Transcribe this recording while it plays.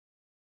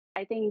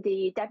I think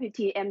the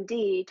deputy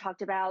MD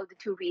talked about the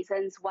two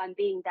reasons, one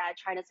being that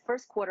China's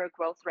first quarter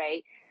growth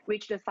rate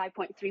reached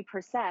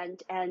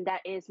 5.3%, and that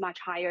is much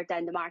higher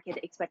than the market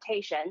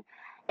expectation.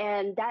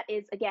 And that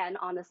is, again,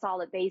 on a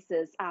solid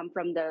basis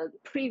from the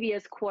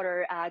previous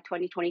quarter,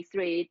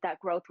 2023, that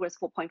growth was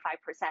 4.5%.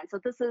 So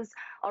this is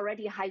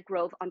already high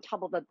growth on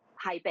top of a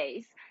high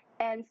base.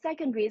 And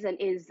second reason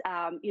is,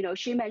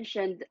 she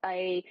mentioned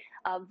a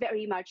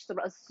very much sort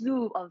of a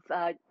slew of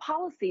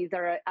policies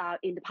that are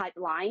in the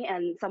pipeline,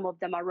 and some of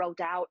them are rolled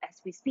out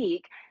as we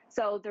speak.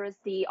 So there's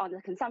on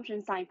the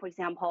consumption side, for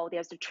example,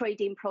 there's the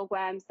trade-in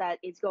programs that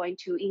is going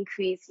to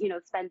increase,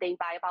 spending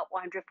by about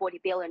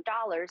 $140 billion.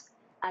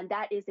 And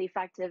that is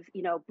effective,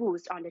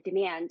 boost on the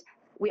demand.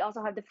 We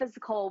also have the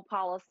fiscal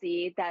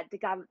policy that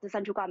the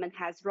central government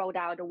has rolled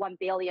out a 1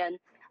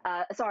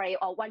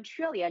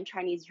 trillion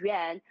Chinese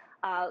yuan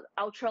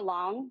ultra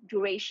long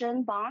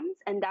duration bonds,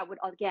 and that would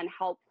again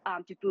help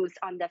to boost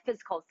on the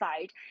fiscal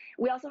side.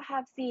 We also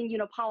have seen,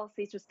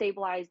 policies to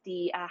stabilize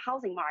the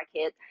housing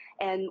market,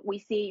 and we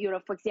see,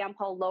 for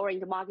example, lowering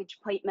the mortgage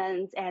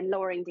payments and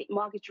lowering the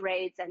mortgage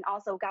rates, and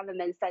also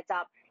government sets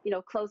up,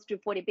 close to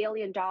 $40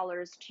 billion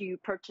to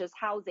purchase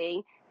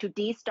housing to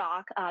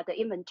destock the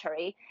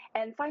inventory.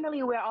 And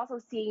finally, we're also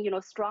seeing,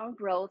 strong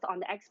growth on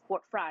the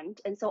export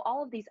front. And so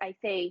all of these, I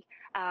think,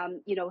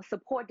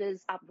 support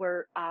this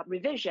upward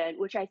revision,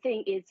 which I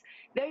think is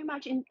very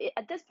much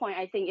at this point,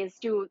 I think is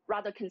still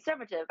rather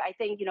conservative. I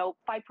think,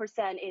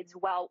 5% is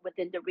well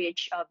within the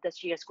reach of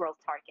this year's growth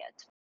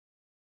target.